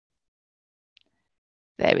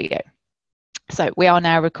There we go. So we are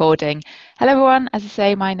now recording. Hello everyone, as I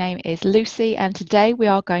say, my name is Lucy and today we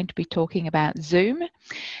are going to be talking about Zoom.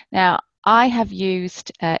 Now, I have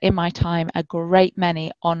used in my time a great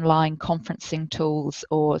many online conferencing tools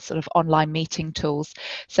or sort of online meeting tools.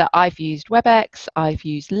 So I've used WebEx, I've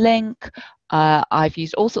used Link, I've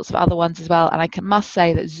used all sorts of other ones as well, and I must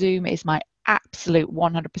say that Zoom is my absolute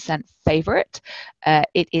 100% favorite.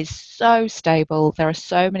 It is so stable. There are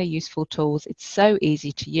so many useful tools. It's so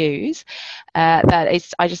easy to use I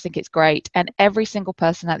just think it's great. And every single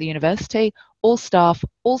person at the university, all staff,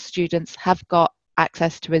 all students have got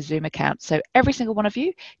access to a Zoom account. So every single one of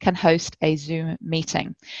you can host a Zoom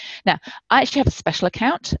meeting. Now, I actually have a special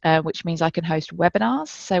account, which means I can host webinars.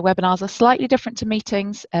 So webinars are slightly different to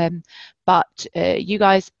meetings, but you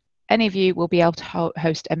guys, any of you will be able to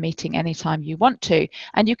host a meeting anytime you want to,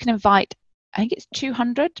 and you can invite, I think it's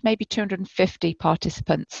 200, maybe 250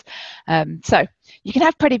 participants. So you can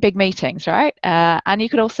have pretty big meetings, right? And you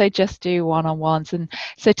could also just do one-on-ones. And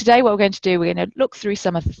so today what we're going to do, we're going to look through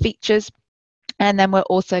some of the features, and then we're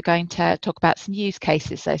also going to talk about some use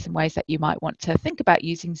cases, so some ways that you might want to think about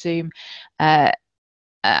using Zoom. As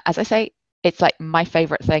I say, it's like my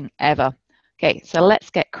favorite thing ever. Okay, so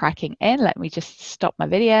let's get cracking in. Let me just stop my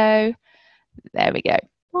video. There we go.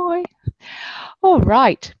 Boy. All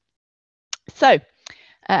right. So,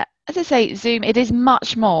 as I say, Zoom, it is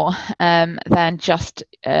much more than just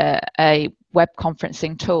a web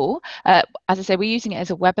conferencing tool. As I say, we're using it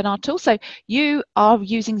as a webinar tool. So you are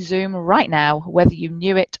using Zoom right now, whether you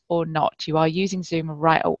knew it or not. You are using Zoom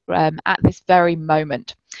right at this very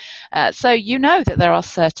moment. So you know that there are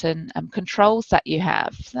certain controls that you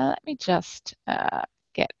have. So let me just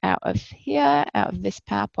get out of here, out of this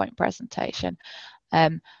PowerPoint presentation.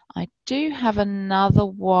 I do have another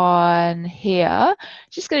one here.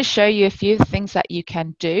 Just going to show you a few things that you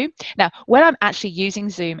can do. Now, when I'm actually using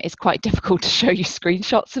Zoom, it's quite difficult to show you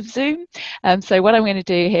screenshots of Zoom. So what I'm going to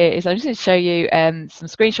do here is I'm just going to show you some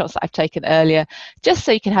screenshots that I've taken earlier, just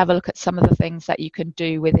so you can have a look at some of the things that you can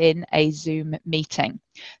do within a Zoom meeting.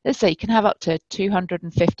 So you can have up to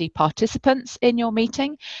 250 participants in your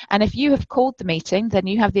meeting. And if you have called the meeting, then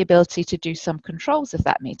you have the ability to do some controls of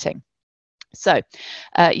that meeting. So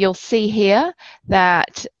you'll see here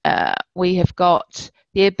that we have got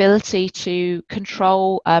the ability to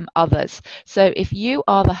control others. So if you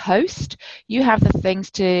are the host, you have the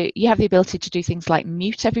ability to do things like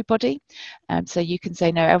mute everybody. So you can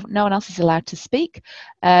say no one else is allowed to speak.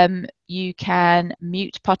 You can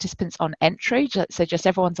mute participants on entry, so just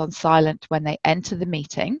everyone's on silent when they enter the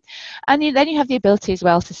meeting. And then you have the ability as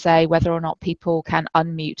well to say whether or not people can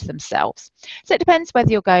unmute themselves. So it depends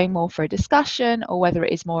whether you're going more for a discussion or whether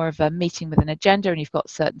it is more of a meeting with an agenda and you've got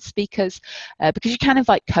certain speakers, because you can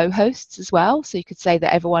invite co-hosts as well. So you could say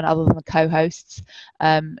that everyone other than the co-hosts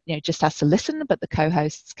just has to listen, but the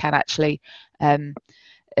co-hosts can actually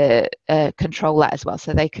control that as well,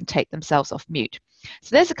 so they can take themselves off mute.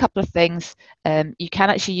 So there's a couple of things. You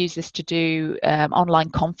can actually use this to do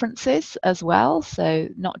online conferences as well, so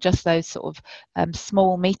not just those sort of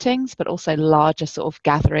small meetings, but also larger sort of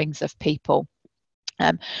gatherings of people.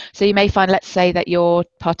 So you may find, let's say that you're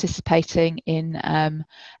participating in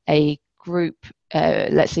a group,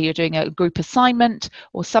 let's say you're doing a group assignment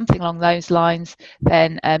or something along those lines,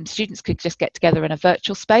 then students could just get together in a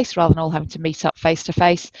virtual space rather than all having to meet up face to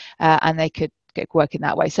face, and they could get working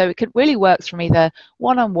that way. So it really works from either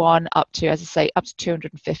one-on-one up to, as I say, up to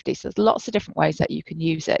 250. So there's lots of different ways that you can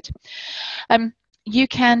use it. You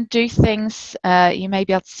can do things, you may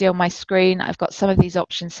be able to see on my screen, I've got some of these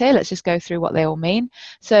options here. Let's just go through what they all mean.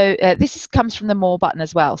 So this comes from the More button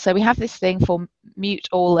as well. So we have this thing for mute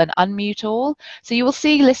all and unmute all. So you will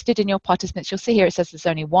see listed in your participants, you'll see here it says there's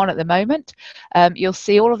only one at the moment. You'll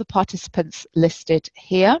see all of the participants listed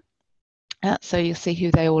here. So you'll see who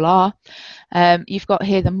they all are. You've got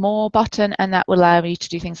here the More button, and that will allow you to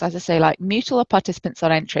do things, as I say, like mute all the participants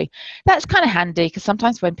on entry. That's kind of handy because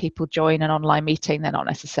sometimes when people join an online meeting, they're not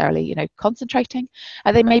necessarily, concentrating.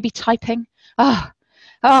 They may be typing.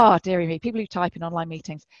 Dearie me, people who type in online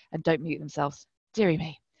meetings and don't mute themselves, dearie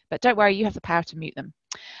me. But don't worry, you have the power to mute them.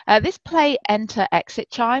 This play, enter,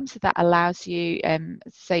 exit chime, so that allows you,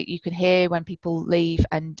 so you can hear when people leave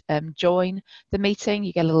and join the meeting.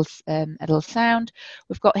 You get a little sound.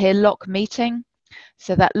 We've got here lock meeting.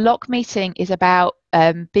 So that lock meeting is about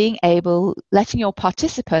letting your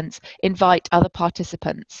participants invite other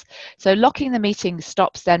participants. So locking the meeting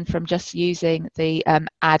stops then from just using the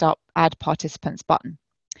add participants button.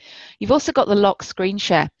 You've also got the lock screen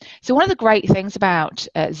share. So one of the great things about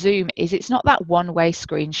Zoom is it's not that one-way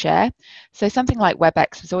screen share. So something like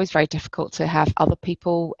WebEx was always very difficult to have other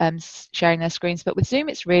people sharing their screens, but with Zoom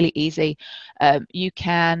it's really easy. You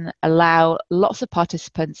can allow lots of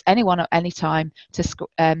participants, anyone at any time,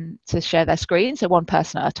 to share their screen, so one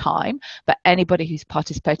person at a time, but anybody who's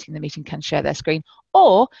participating in the meeting can share their screen.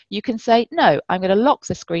 Or you can say, no, I'm going to lock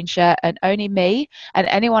the screen share and only me and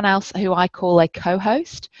anyone else who I call a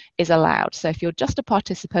co-host is allowed. So if you're just a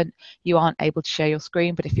participant, you aren't able to share your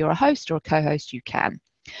screen, but if you're a host or a co-host, you can.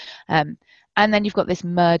 And then you've got this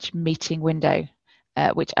merge meeting window,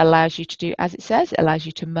 which allows you to do, as it says, it allows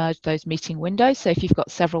you to merge those meeting windows. So if you've got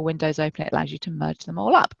several windows open, it allows you to merge them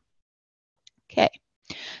all up. Okay,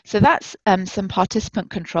 so that's some participant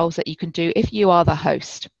controls that you can do if you are the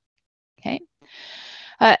host. Okay.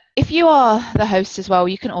 If you are the host as well,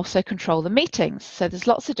 you can also control the meetings. So there's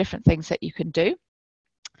lots of different things that you can do.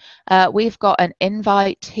 We've got an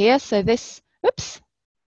invite here. So this, oops,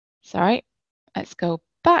 sorry, let's go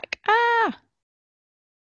back.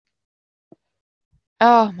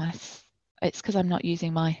 Oh, it's because I'm not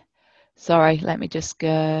using my, sorry, let me just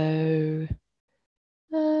go,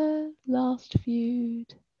 last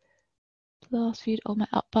viewed, oh, my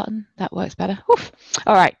up button, that works better. Oof.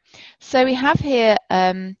 All right, so we have here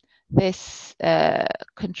this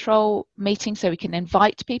control meeting, so we can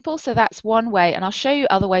invite people. So that's one way, and I'll show you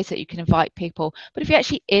other ways that you can invite people. But if you're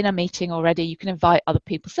actually in a meeting already, you can invite other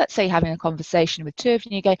people. So let's say you're having a conversation with two of you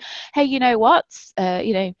and you go, hey, you know what,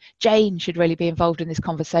 Jane should really be involved in this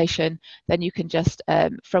conversation. Then you can just,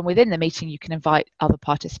 from within the meeting, you can invite other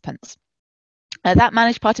participants. That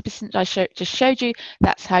Manage Participants I just showed you,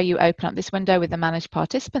 that's how you open up this window with the Manage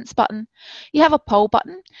Participants button. You have a poll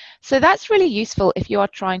button. So that's really useful if you are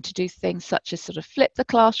trying to do things such as sort of flip the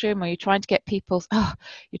classroom, or you're trying to get people's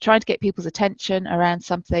attention around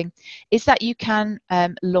something, is that you can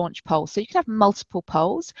launch polls. So you can have multiple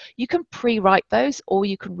polls. You can pre-write those, or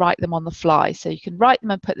you can write them on the fly. So you can write them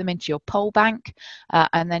and put them into your poll bank,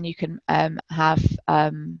 and then you can have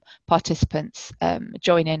participants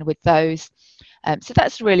join in with those. So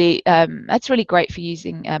that's really great for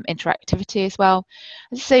using interactivity as well.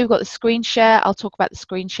 As I say, we've got the screen share. I'll talk about the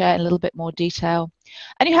screen share in a little bit more detail.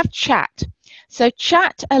 And you have chat. So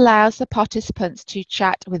chat allows the participants to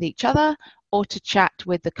chat with each other, or to chat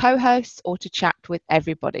with the co-hosts, or to chat with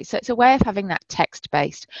everybody. So it's a way of having that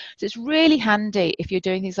text-based. So it's really handy if you're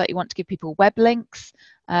doing things like you want to give people web links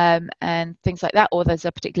and things like that, or there's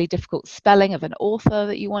a particularly difficult spelling of an author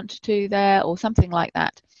that you want to do there, or something like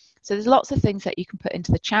that. So there's lots of things that you can put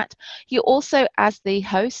into the chat. You also, as the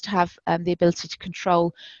host, have the ability to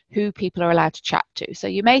control who people are allowed to chat to. So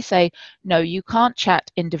you may say, no, you can't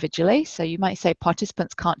chat individually. So you might say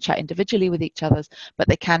participants can't chat individually with each other, but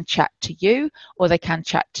they can chat to you, or they can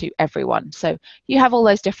chat to everyone. So you have all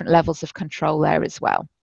those different levels of control there as well.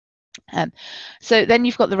 So then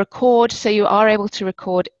you've got the record, so you are able to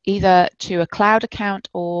record either to a cloud account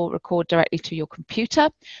or record directly to your computer.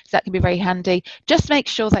 So that can be very handy. Just make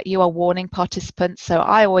sure that you are warning participants. So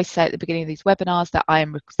I always say at the beginning of these webinars that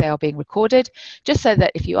they are being recorded, just so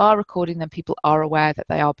that if you are recording them, people are aware that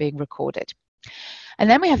they are being recorded. And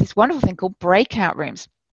then we have this wonderful thing called breakout rooms.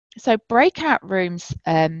 So breakout rooms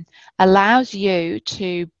allows you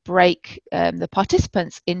to break the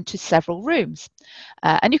participants into several rooms.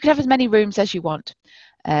 And you can have as many rooms as you want.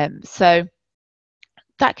 So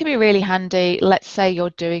that can be really handy. Let's say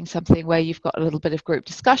you're doing something where you've got a little bit of group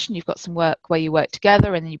discussion, you've got some work where you work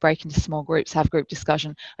together, and then you break into small groups, have group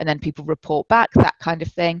discussion, and then people report back, that kind of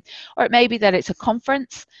thing. Or it may be that it's a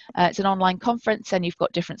conference, it's an online conference, and you've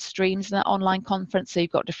got different streams in that online conference, so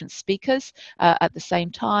you've got different speakers at the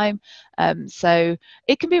same time. So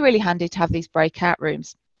it can be really handy to have these breakout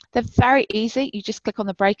rooms. They're very easy. You just click on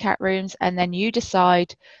the breakout rooms, and then you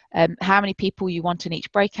decide how many people you want in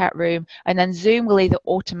each breakout room, and then Zoom will either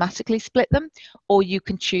automatically split them, or you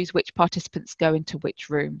can choose which participants go into which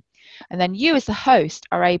room. And then you as the host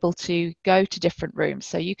are able to go to different rooms.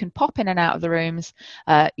 So you can pop in and out of the rooms,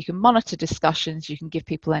 you can monitor discussions, you can give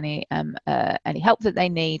people any help that they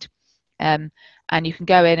need. And you can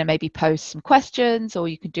go in and maybe post some questions, or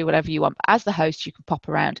you can do whatever you want. But as the host, you can pop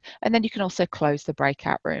around, and then you can also close the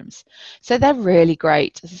breakout rooms. So they're really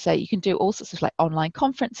great. As I say, you can do all sorts of like online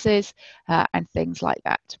conferences and things like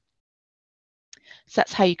that. So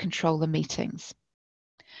that's how you control the meetings.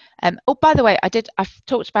 Oh, by the way, I've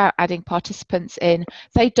talked about adding participants in.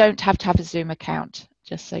 They don't have to have a Zoom account,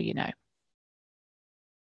 just so you know.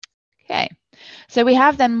 Okay. So we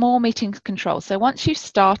have then more meeting controls. So once you've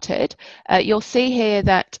started, you'll see here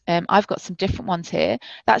that I've got some different ones here.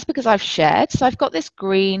 That's because I've shared. So I've got this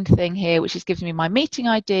green thing here, which is giving me my meeting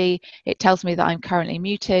ID. It tells me that I'm currently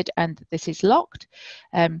muted and this is locked.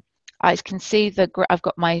 I can see that I've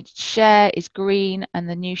got my share is green and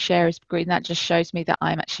the new share is green. That just shows me that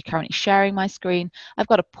I'm actually currently sharing my screen. I've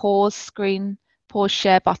got a pause screen, pause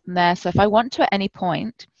share button there. So if I want to at any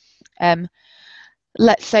point,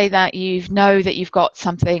 let's say that you know that you've got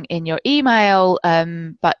something in your email,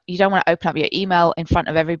 but you don't want to open up your email in front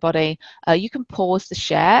of everybody, you can pause the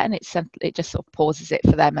share and it just sort of pauses it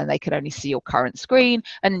for them and they can only see your current screen,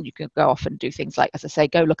 and then you can go off and do things like, as I say,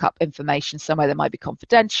 go look up information somewhere that might be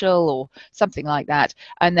confidential or something like that,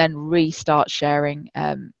 and then restart sharing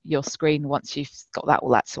your screen once you've got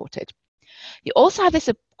all that sorted. You also have this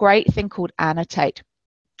great thing called annotate.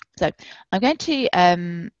 So I'm going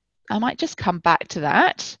to I might just come back to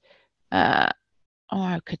that, or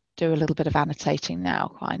I could do a little bit of annotating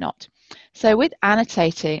now, why not? So with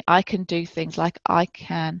annotating, I can do things like I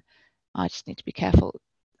just need to be careful,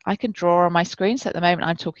 I can draw on my screen. So at the moment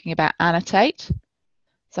I'm talking about annotate.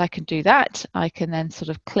 So I can do that. I can then sort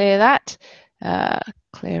of clear that,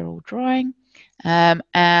 clear all drawing,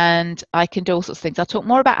 and I can do all sorts of things. I'll talk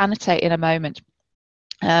more about annotate in a moment.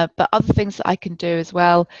 But other things that I can do as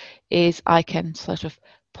well is I can sort of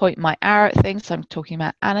point my arrow at things. So I'm talking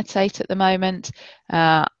about annotate at the moment.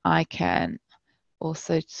 I can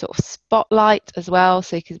also sort of spotlight as well.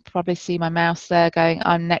 So you can probably see my mouse there going,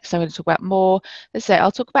 next I'm going to talk about more. Let's say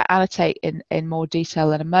I'll talk about annotate in more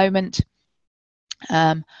detail in a moment.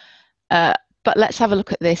 But let's have a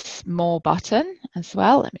look at this more button as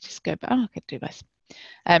well. Let me just go back. I could do this.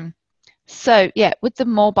 So yeah, with the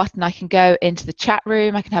more button, I can go into the chat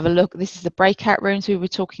room. I can have a look. This is the breakout rooms we were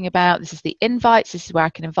talking about. This is the invites. This is where I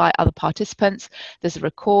can invite other participants. There's a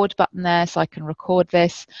record button there, so I can record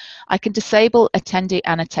this. I can disable attendee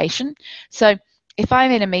annotation. So if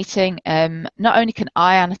I'm in a meeting, not only can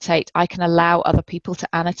I annotate, I can allow other people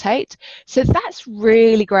to annotate. So that's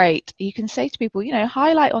really great. You can say to people,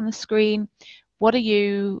 highlight on the screen, what are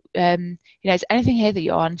you, is anything here that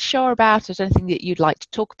you're unsure about, or is there anything that you'd like to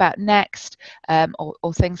talk about next,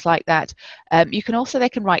 or things like that. They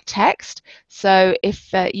can write text. So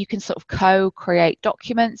if you can sort of co-create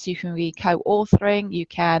documents, you can be co-authoring, you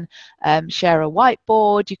can share a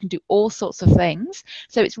whiteboard, you can do all sorts of things.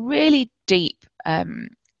 So it's really deep.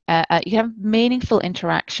 You can have meaningful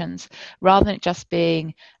interactions rather than it just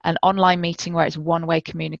being an online meeting where it's one-way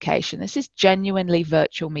communication. This is genuinely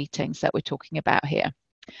virtual meetings that we're talking about here.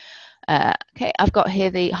 Okay, I've got here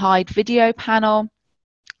the hide video panel.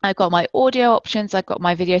 I've got my audio options, I've got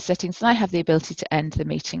my video settings, and I have the ability to end the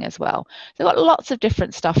meeting as well. So I've got lots of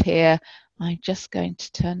different stuff here. I'm just going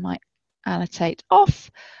to turn my annotate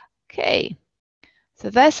off. Okay, so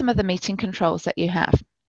there's some of the meeting controls that you have.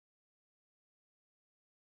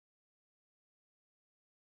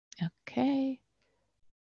 Okay.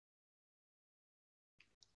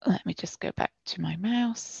 Let me just go back to my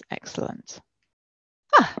mouse. Excellent.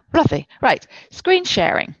 Lovely. Right, screen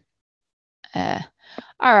sharing. All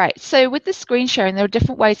right, so with the screen sharing, there are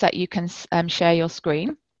different ways that you can share your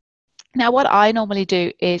screen. Now, what I normally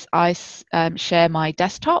do is I share my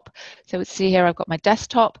desktop. So let's see here, I've got my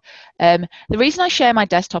desktop. The reason I share my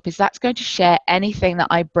desktop is that's going to share anything that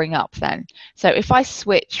I bring up then. So if I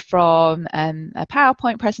switch from a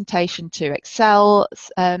PowerPoint presentation to Excel,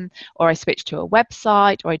 or I switch to a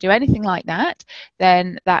website, or I do anything like that,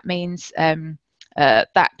 then that means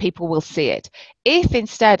that people will see it. If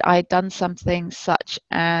instead I had done something such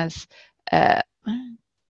as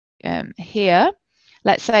here,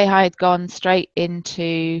 let's say I had gone straight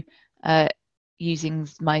into using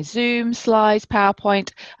my Zoom slides,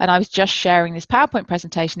 PowerPoint, and I was just sharing this PowerPoint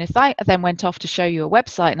presentation. If I then went off to show you a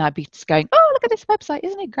website and I'd be just going, oh, look at this website,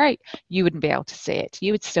 isn't it great? You wouldn't be able to see it.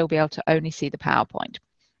 You would still be able to only see the PowerPoint.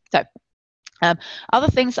 So other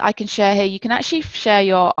things that I can share here, you can actually share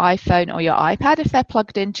your iPhone or your iPad if they're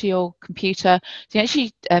plugged into your computer. So you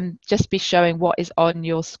actually just be showing what is on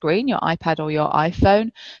your screen, your iPad or your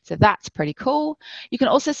iPhone. So that's pretty cool. You can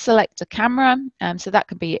also select a camera. So that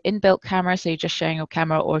can be an inbuilt camera, so you're just showing your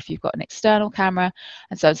camera, or if you've got an external camera,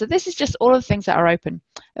 and so on. So this is just all of the things that are open.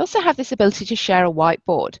 I also have this ability to share a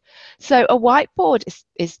whiteboard. So a whiteboard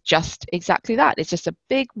is just exactly that. It's just a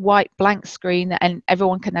big white blank screen, and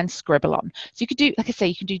everyone can then scribble on. So you could do, like I say,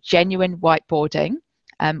 you can do genuine whiteboarding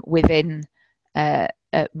within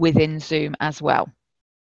Zoom as well.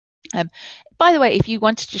 By the way, if you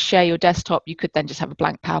wanted to share your desktop, you could then just have a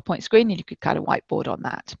blank PowerPoint screen and you could kind of whiteboard on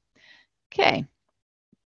that. Okay.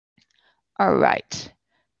 All right.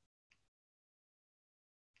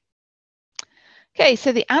 Okay,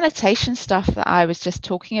 so the annotation stuff that I was just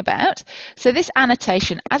talking about. So this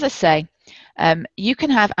annotation, as I say, you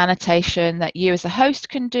can have annotation that you as a host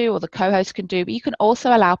can do or the co-host can do, but you can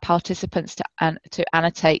also allow participants to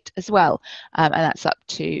annotate as well, and that's up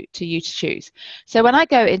to you to choose. So when I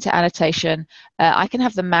go into annotation, I can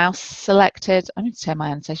have the mouse selected. I'm going to turn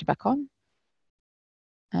my annotation back on.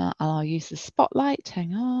 I'll use the spotlight.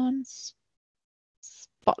 Hang on.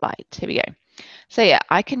 Spotlight. Here we go. So yeah,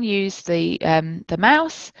 I can use the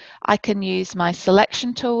mouse. I can use my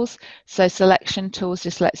selection tools. So selection tools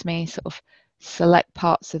just lets me sort of select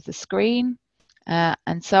parts of the screen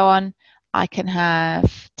and so on. I can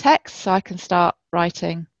have text, so I can start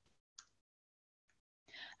writing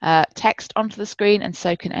text onto the screen, and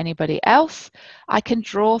so can anybody else. I can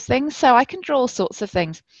draw things, so I can draw all sorts of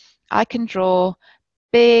things. I can draw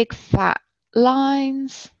big fat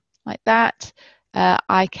lines like that.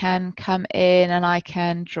 I can come in and I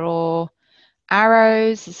can draw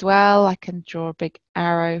arrows as well. I can draw a big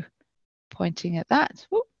arrow pointing at that.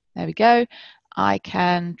 Ooh, there we go. I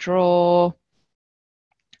can draw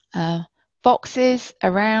boxes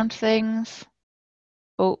around things.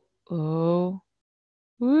 Oh,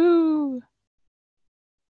 woo.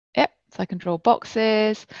 Yep, so I can draw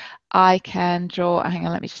boxes. I can draw, hang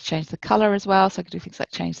on, let me just change the color as well. So I can do things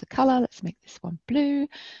like change the color. Let's make this one blue.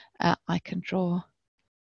 I can draw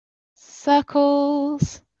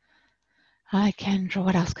circles. I can draw,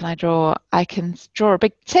 what else can I draw? I can draw a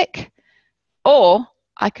big tick, or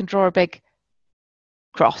I can draw a big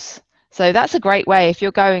cross. So that's a great way if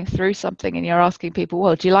you're going through something and you're asking people,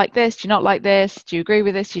 well, do you like this? Do you not like this? Do you agree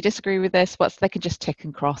with this? Do you disagree with this? They can just tick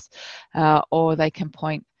and cross, or they can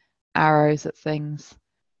point arrows at things.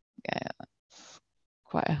 Yeah, that's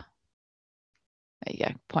quite a, there you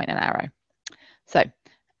go, point an arrow. So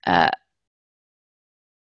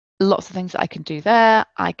lots of things that I can do there.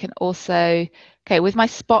 I can also, okay, with my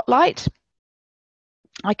spotlight,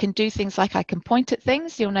 I can do things like I can point at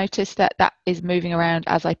things. You'll notice that that is moving around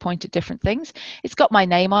as I point at different things. It's got my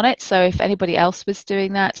name on it, so if anybody else was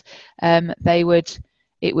doing that, it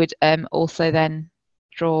would also then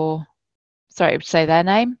draw, sorry, it would say their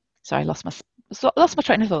name. Sorry, lost my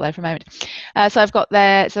train of thought there for a moment. So I've got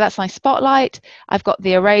there, so that's my spotlight. I've got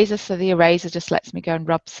the eraser, so the eraser just lets me go and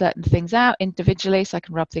rub certain things out individually, so I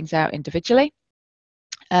can rub things out individually.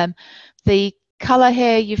 The color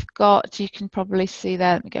here you've got, you can probably see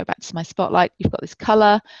there, let me go back to my spotlight, you've got this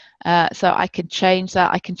color, so I can change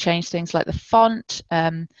that. I can change things like the font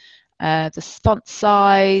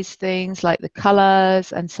size, things like the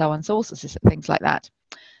colors, and so on, so all sorts of things like that.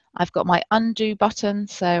 I've got my undo button,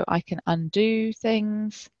 so I can undo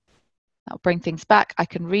things. That'll bring things back. I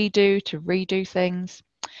can redo to redo things.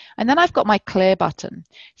 And then I've got my clear button.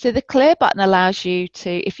 So the clear button allows you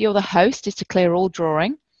to, if you're the host, is to clear all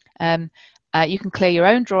drawing. You can clear your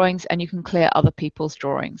own drawings and you can clear other people's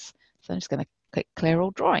drawings. So I'm just going to click clear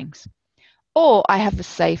all drawings. Or I have the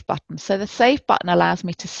save button. So the save button allows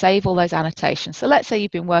me to save all those annotations. So let's say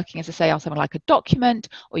you've been working, as I say, on something like a document,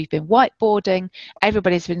 or you've been whiteboarding,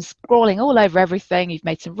 everybody's been scrawling all over everything, you've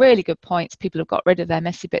made some really good points, people have got rid of their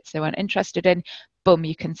messy bits they weren't interested in, boom,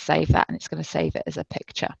 you can save that, and it's going to save it as a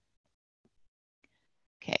picture.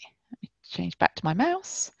 Okay, let me change back to my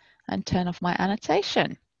mouse and turn off my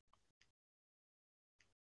annotation.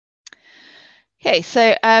 Okay,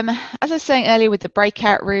 so as I was saying earlier with the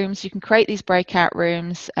breakout rooms, you can create these breakout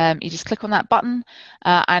rooms. You just click on that button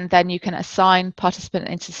and then you can assign participant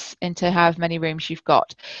into however many rooms you've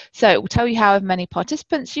got. So it will tell you however many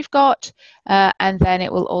participants you've got, and then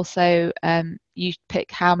it will also, you pick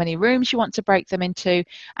how many rooms you want to break them into,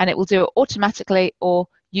 and it will do it automatically, or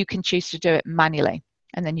you can choose to do it manually.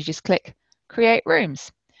 And then you just click create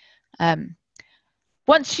rooms.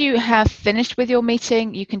 Once you have finished with your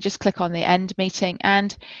meeting, you can just click on the end meeting.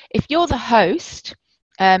 And if you're the host,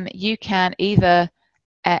 you can either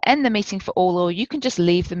end the meeting for all, or you can just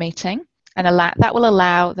leave the meeting, and that will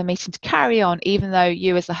allow the meeting to carry on even though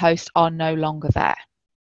you as the host are no longer there.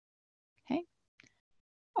 Okay.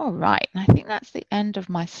 All right, and I think that's the end of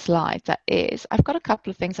my slide. That is, I've got a couple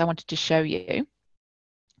of things I wanted to show you.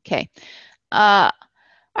 Okay.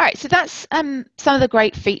 All right, so that's some of the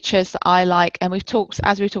great features that I like, and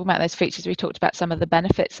as we talk about those features, we talked about some of the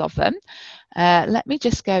benefits of them. Let me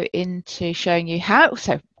just go into showing you how.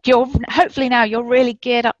 So hopefully now you're really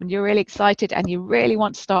geared up and you're really excited and you really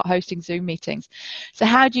want to start hosting Zoom meetings. So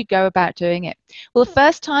how do you go about doing it? Well, the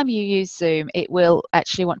first time you use Zoom, it will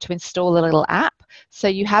actually want to install a little app. So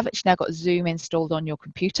you have actually now got Zoom installed on your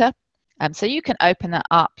computer. So you can open that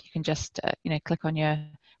up. You can just click on your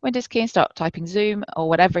Windows key and start typing Zoom,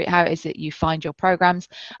 or how it is that you find your programs,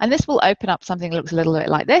 and this will open up something that looks a little bit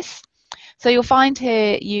like this. So you'll find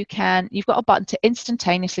here you've got a button to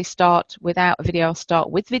instantaneously start without a video, start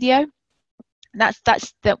with video. And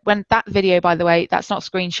when that video, by the way, that's not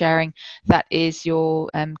screen sharing, that is your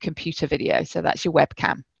computer video. So that's your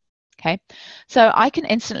webcam. Okay, so I can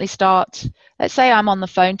instantly start. Let's say I'm on the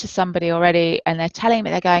phone to somebody already and they're telling me,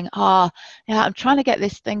 they're going, yeah, I'm trying to get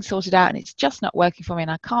this thing sorted out and it's just not working for me and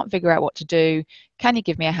I can't figure out what to do. Can you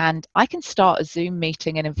give me a hand? I can start a Zoom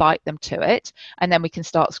meeting and invite them to it, and then we can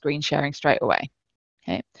start screen sharing straight away.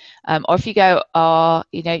 Okay, or if you go,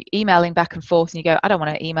 emailing back and forth and you go, I don't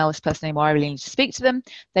want to email this person anymore, I really need to speak to them,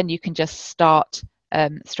 then you can just start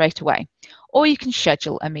straight away. Or you can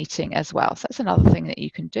schedule a meeting as well. So that's another thing that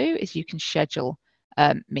you can do, is you can schedule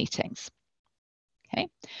meetings. Okay,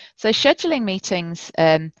 so scheduling meetings,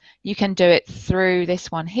 you can do it through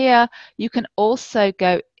this one here. You can also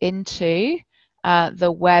go into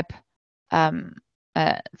the web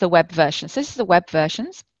version. So this is the web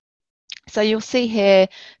versions. So you'll see here,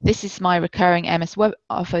 this is my recurring MS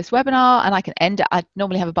Office webinar, and I can end it. I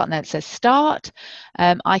normally have a button there that says start.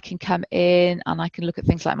 I can come in and I can look at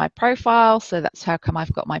things like my profile. So that's how come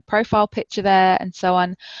I've got my profile picture there and so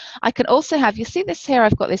on. I can also have, you see this here,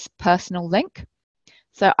 I've got this personal link.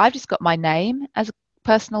 So I've just got my name as a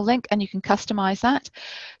personal link, and you can customize that.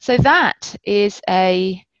 So that is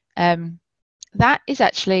actually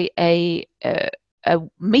a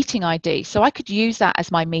meeting ID. So I could use that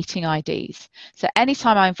as my meeting IDs. So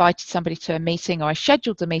anytime I invited somebody to a meeting or I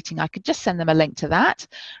scheduled a meeting, I could just send them a link to that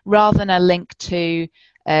rather than a link to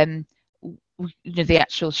the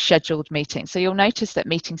actual scheduled meeting. So you'll notice that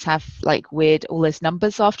meetings have like weird, all those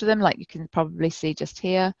numbers after them, like you can probably see just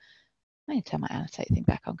here. I need to turn my annotate thing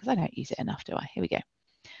back on because I don't use it enough, do I? Here we go.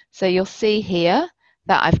 So you'll see here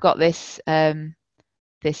that I've got this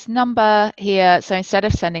this number here. So instead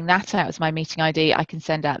of sending that out as my meeting ID, I can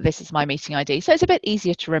send out this as my meeting ID. So it's a bit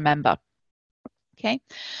easier to remember. Okay.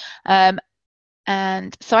 And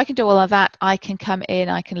so I can do all of that. I can come in,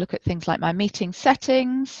 I can look at things like my meeting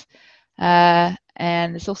settings, and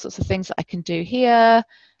there's all sorts of things that I can do here.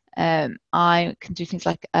 I can do things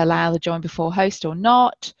like allow the join before host or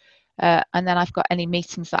not. And then I've got any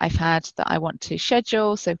meetings that I've had that I want to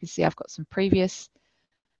schedule. So you can see I've got some previous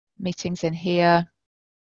meetings in here.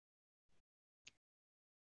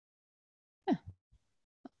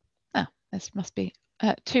 This must be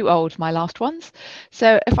too old, my last ones.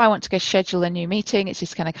 So if I want to go schedule a new meeting, it's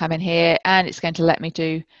just going to come in here and it's going to let me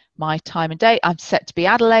do my time and date. I'm set to be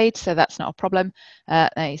Adelaide, so that's not a problem. There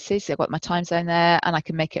you see, so I've got my time zone there, and I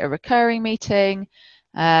can make it a recurring meeting,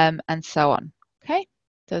 and so on. Okay,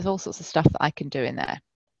 so there's all sorts of stuff that I can do in there.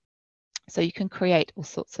 So you can create all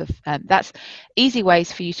sorts of, that's easy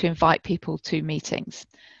ways for you to invite people to meetings.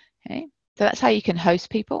 Okay, so that's how you can host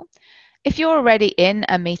people. If you're already in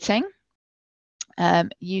a meeting,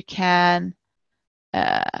 you can,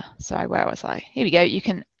 sorry, where was I? Here we go. You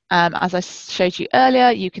can, as I showed you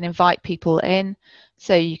earlier, you can invite people in.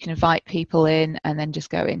 So you can invite people in and then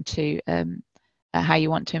just go into how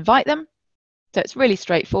you want to invite them. So it's really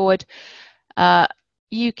straightforward.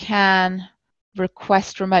 You can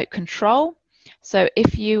request remote control. So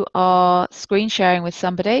if you are screen sharing with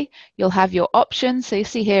somebody, you'll have your options. So you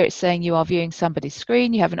see here it's saying you are viewing somebody's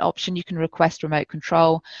screen. You have an option, you can request remote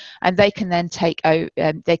control, and they can then take,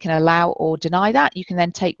 they can allow or deny that. You can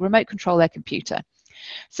then take remote control their computer.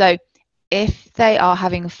 So if they are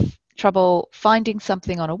having trouble finding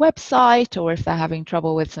something on a website, or if they're having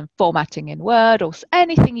trouble with some formatting in Word, or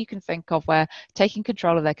anything you can think of where taking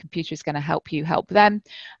control of their computer is going to help you help them,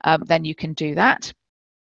 then you can do that.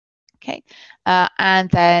 Okay, and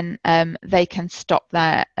then they can stop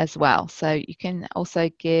there as well. So you can also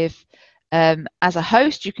give, as a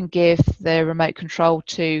host, you can give the remote control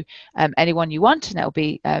to anyone you want, and it'll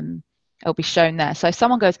be shown there. So if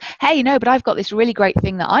someone goes, hey, no, but I've got this really great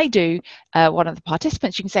thing that I do, one of the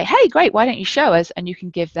participants, you can say, hey, great, why don't you show us? And you can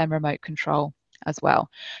give them remote control as well.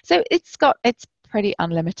 So it's pretty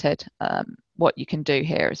unlimited what you can do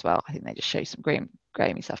here as well. I think they just show you some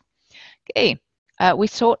gamey stuff. Okay. We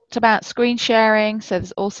talked about screen sharing, so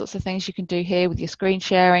there's all sorts of things you can do here with your screen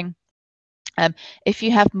sharing. If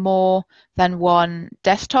you have more than one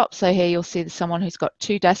desktop, so here you'll see there's someone who's got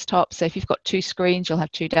two desktops. So if you've got two screens, you'll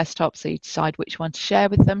have two desktops, so you decide which one to share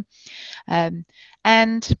with them.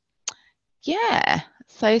 And yeah,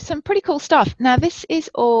 so some pretty cool stuff. Now this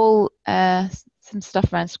is all some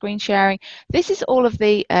stuff around screen sharing. This is all of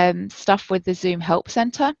the stuff with the Zoom Help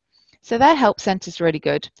Center. So their help center is really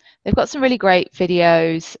good. They've got some really great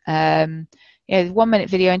videos, 1-minute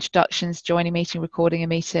video introductions, joining a meeting, recording a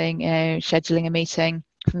meeting, scheduling a meeting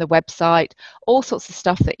from the website, all sorts of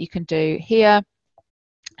stuff that you can do here.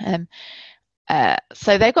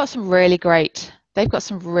 So they've got some really great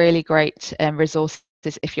resources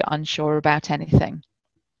if you're unsure about anything.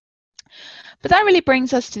 But that really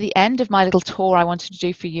brings us to the end of my little tour I wanted to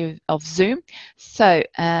do for you of Zoom. So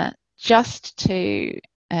just to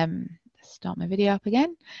start my video up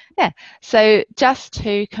again. Yeah, so just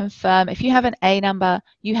to confirm, if you have an A number,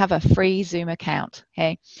 you have a free Zoom account,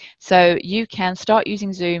 okay? So you can start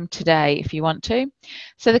using Zoom today if you want to.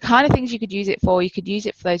 So the kind of things you could use it for, you could use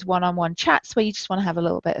it for those one-on-one chats where you just want to have a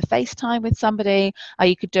little bit of FaceTime with somebody, or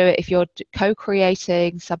you could do it if you're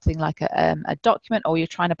co-creating something like a document, or you're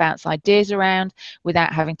trying to bounce ideas around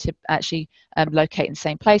without having to actually locate in the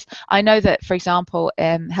same place. I know that, for example,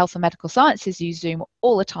 health and medical sciences use Zoom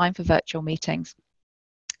all the time for virtual meetings.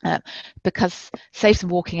 Because saves them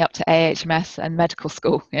walking up to AHMS and medical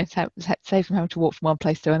school. It saves them having to walk from one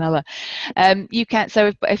place to another. You can,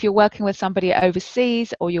 so if you're working with somebody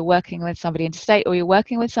overseas, or you're working with somebody interstate, or you're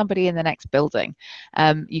working with somebody in the next building,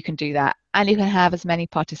 you can do that. And you can have as many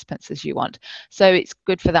participants as you want. So it's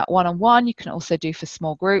good for that one-on-one. You can also do for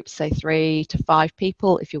small groups, say 3 to 5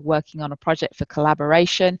 people, if you're working on a project for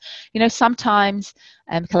collaboration. You know, sometimes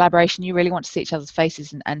collaboration, you really want to see each other's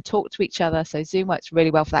faces and talk to each other. So Zoom works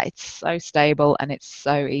really well for that. It's so stable and it's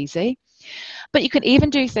so easy. But you can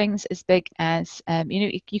even do things as big as, you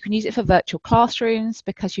know, you can use it for virtual classrooms,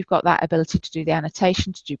 because you've got that ability to do the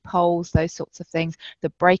annotation, to do polls, those sorts of things,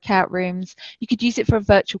 the breakout rooms. You could use it for a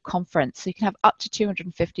virtual conference. So you can have up to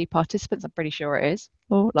 250 participants, I'm pretty sure it is,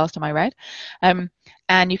 last time I read.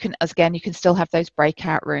 And you can, again, you can still have those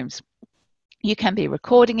breakout rooms. You can be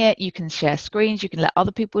recording it, you can share screens, you can let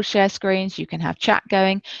other people share screens, you can have chat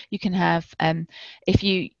going, you can have,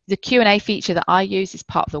 the Q&A feature that I use is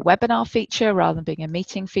part of the webinar feature rather than being a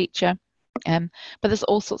meeting feature. But there's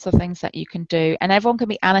all sorts of things that you can do, and everyone can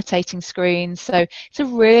be annotating screens. So it's a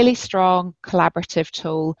really strong collaborative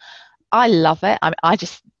tool. I love it. I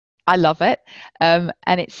love it. And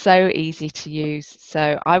it's so easy to use.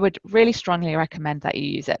 So I would really strongly recommend that you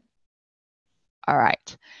use it. All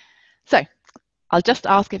right. So I'll just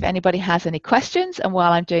ask if anybody has any questions, and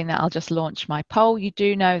while I'm doing that, I'll just launch my poll. You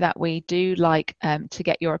do know that we do like to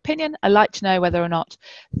get your opinion. I'd like to know whether or not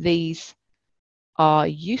these are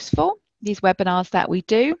useful, these webinars that we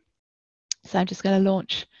do. So I'm just going to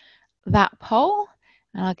launch that poll,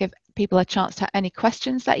 and I'll give people a chance to have any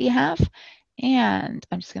questions that you have. And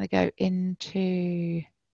I'm just going to go into,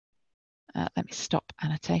 let me stop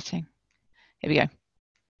annotating. Here we go.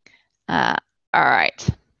 All right.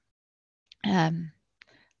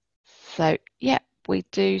 So yeah, we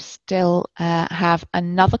do still have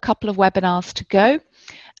another couple of webinars to go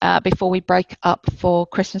before we break up for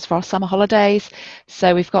Christmas for our summer holidays.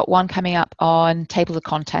 So we've got one coming up on tables of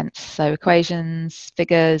contents, so equations,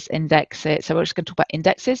 figures, indexes. So we're just going to talk about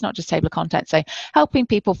indexes, not just table of contents. So helping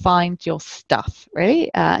people find your stuff, really,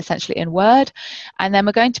 essentially in Word. And then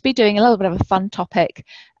we're going to be doing a little bit of a fun topic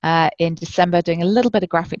in December, doing a little bit of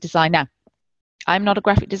graphic design. Now, I'm not a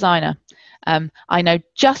graphic designer. I know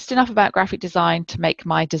just enough about graphic design to make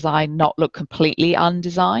my design not look completely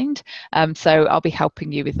undesigned. So I'll be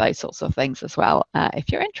helping you with those sorts of things as well,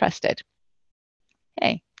 if you're interested.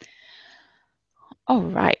 Okay. All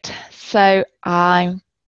right. So I'm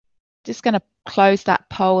just going to close that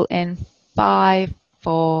poll in 5,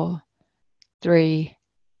 4, 3,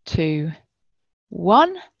 2,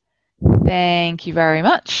 1. Thank you very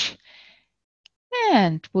much.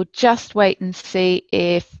 And we'll just wait and see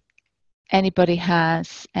if anybody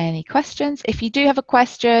has any questions. If you do have a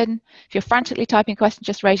question, if you're frantically typing a question,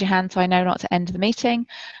 just raise your hand so I know not to end the meeting.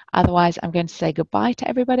 Otherwise, I'm going to say goodbye to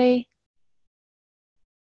everybody.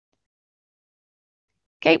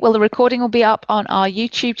 Okay, well, the recording will be up on our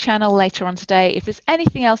YouTube channel later on today. If there's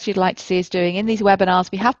anything else you'd like to see us doing in these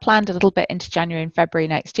webinars, we have planned a little bit into January and February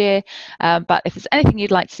next year. But if there's anything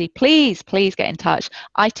you'd like to see, please get in touch,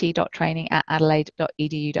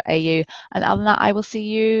 it.training@adelaide.edu.au. And other than that, I will see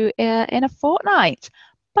you in a fortnight.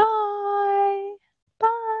 Bye.